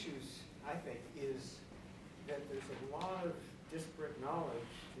of the issues, I think, is that there's a lot of disparate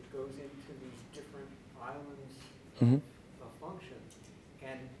knowledge that goes into these different islands of function.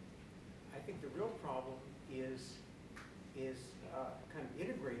 And I think the real problem is kind of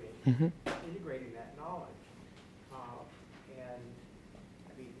integrating that knowledge. And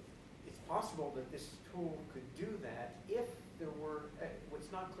I mean, it's possible that this tool could do that if there were,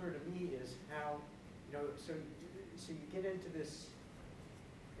 what's not clear to me is how, you know, so you get into this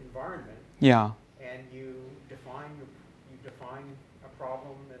environment. Yeah. And you define a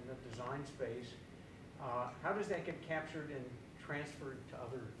problem in the design space. How does that get captured and transferred to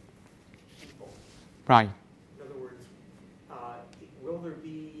other people? Right. In other words, will there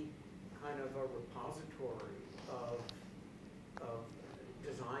be kind of a repository of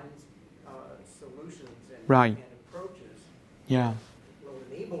design solutions and approaches that will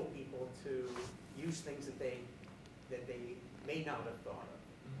enable people to use things that they may not have thought of?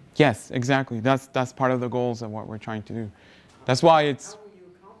 Yes, exactly. That's part of the goals of what we're trying to do. That's why it's... How will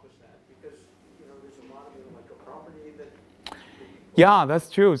you accomplish that? Because, you know, there's a lot of intellectual property that... Yeah, that's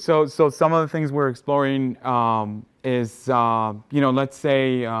true. So some of the things we're exploring is, you know, let's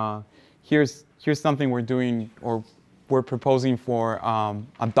say here's something we're doing or we're proposing for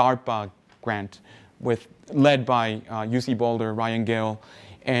a DARPA grant led by UC Boulder, Ryan Gale.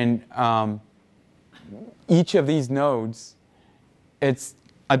 And each of these nodes, it's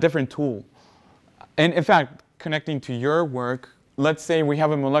a different tool. And in fact, connecting to your work, let's say we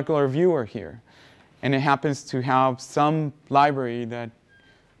have a molecular viewer here, and it happens to have some library that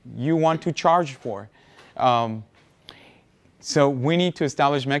you want to charge for. So we need to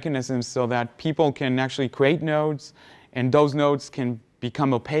establish mechanisms so that people can actually create nodes, and those nodes can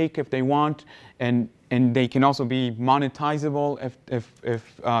become opaque if they want, and they can also be monetizable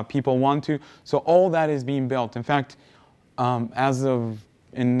if people want to. So all that is being built. In fact, as of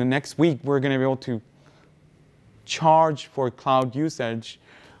in the next week, we're going to be able to charge for cloud usage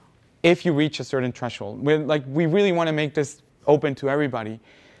if you reach a certain threshold. We really want to make this open to everybody,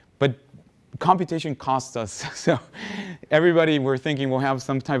 but computation costs us. So everybody, we're thinking, will have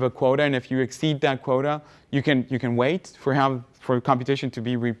some type of quota, and if you exceed that quota, you can wait for computation to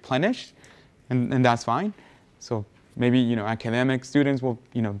be replenished, and that's fine. So maybe, you know, academic students will,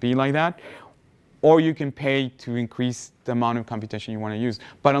 you know, be like that. Or you can pay to increase the amount of computation you want to use.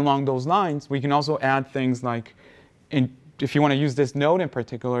 But along those lines, we can also add things like, if you want to use this node in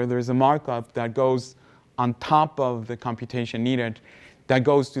particular, there's a markup that goes on top of the computation needed that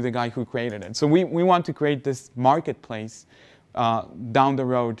goes to the guy who created it. So we want to create this marketplace down the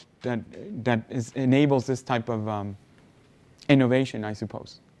road that enables this type of innovation, I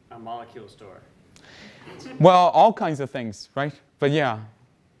suppose. A molecule store. Well, all kinds of things, right? But yeah.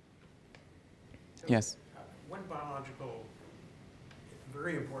 Yes. One biological,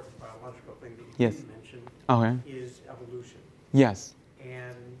 very important biological thing that you Yes. didn't mention Okay. is evolution. Yes.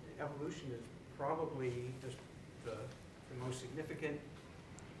 And evolution is probably the most significant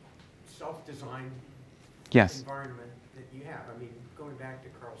self-designed Yes. environment that you have. I mean, going back to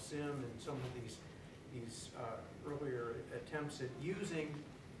Carl Sim and some of these earlier attempts at using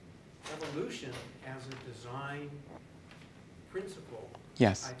evolution as a design principle,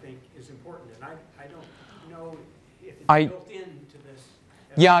 Yes. I think is important. And I don't know if it's I- built into this.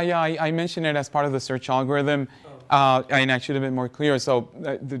 Yeah, I mentioned it as part of the search algorithm, and I should have been more clear. So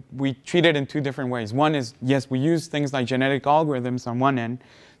we treat it in two different ways. One is, yes, we use things like genetic algorithms on one end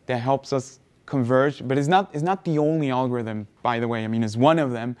that helps us converge, but it's not the only algorithm, by the way. I mean, it's one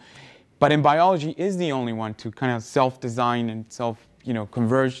of them, but in biology is the only one to kind of self-design and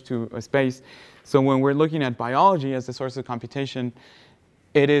converge to a space. So when we're looking at biology as a source of computation,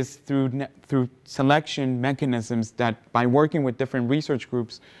 it is through selection mechanisms that by working with different research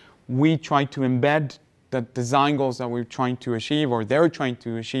groups, we try to embed the design goals that we're trying to achieve or they're trying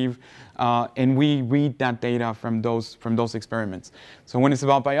to achieve, and we read that data from those experiments. So when it's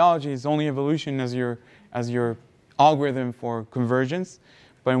about biology, it's only evolution as your algorithm for convergence.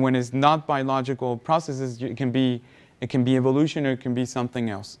 But when it's not biological processes, it can be evolution or it can be something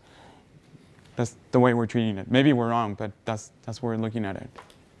else. That's the way we're treating it. Maybe we're wrong, but that's where we're looking at it.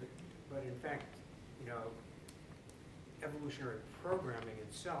 But in fact, evolutionary programming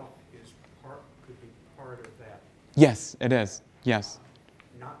itself could be part of that. Yes, it is. Yes.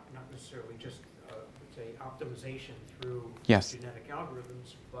 Not necessarily just, let's say, optimization through Yes. genetic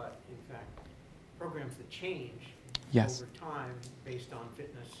algorithms, but in fact, programs that change Yes. over time based on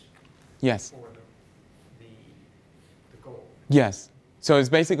fitness Yes. for the goal. Yes. So it's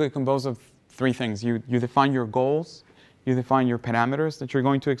basically composed of three things. You define your goals, you define your parameters that you're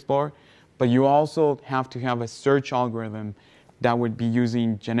going to explore, but you also have to have a search algorithm that would be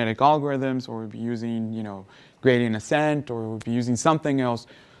using genetic algorithms or would be using, gradient ascent or would be using something else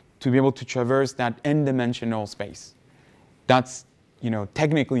to be able to traverse that n-dimensional space. That's,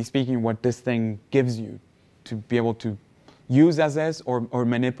 technically speaking, what this thing gives you to be able to use as is or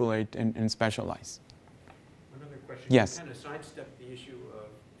manipulate and specialize. One other question. Yes. You kind of sidestepped the issue of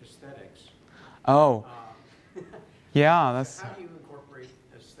aesthetics. Oh, yeah, that's... How do you incorporate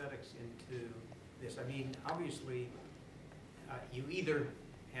aesthetics into this? I mean, obviously, you either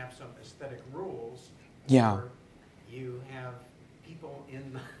have some aesthetic rules, Yeah. or you have people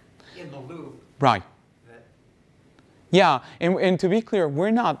in the loop. Right. That Yeah, and to be clear,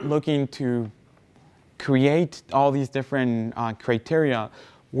 we're not looking to create all these different criteria.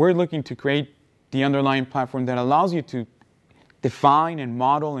 We're looking to create the underlying platform that allows you to define and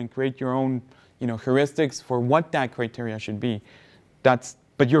model and create your own, heuristics for what that criteria should be.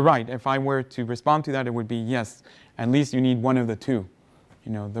 But you're right. If I were to respond to that, it would be yes. At least you need one of the two.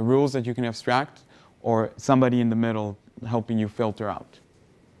 The rules that you can abstract, or somebody in the middle helping you filter out.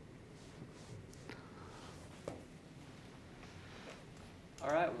 All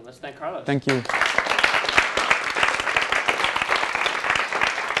right, well, let's thank Carlos. Thank you.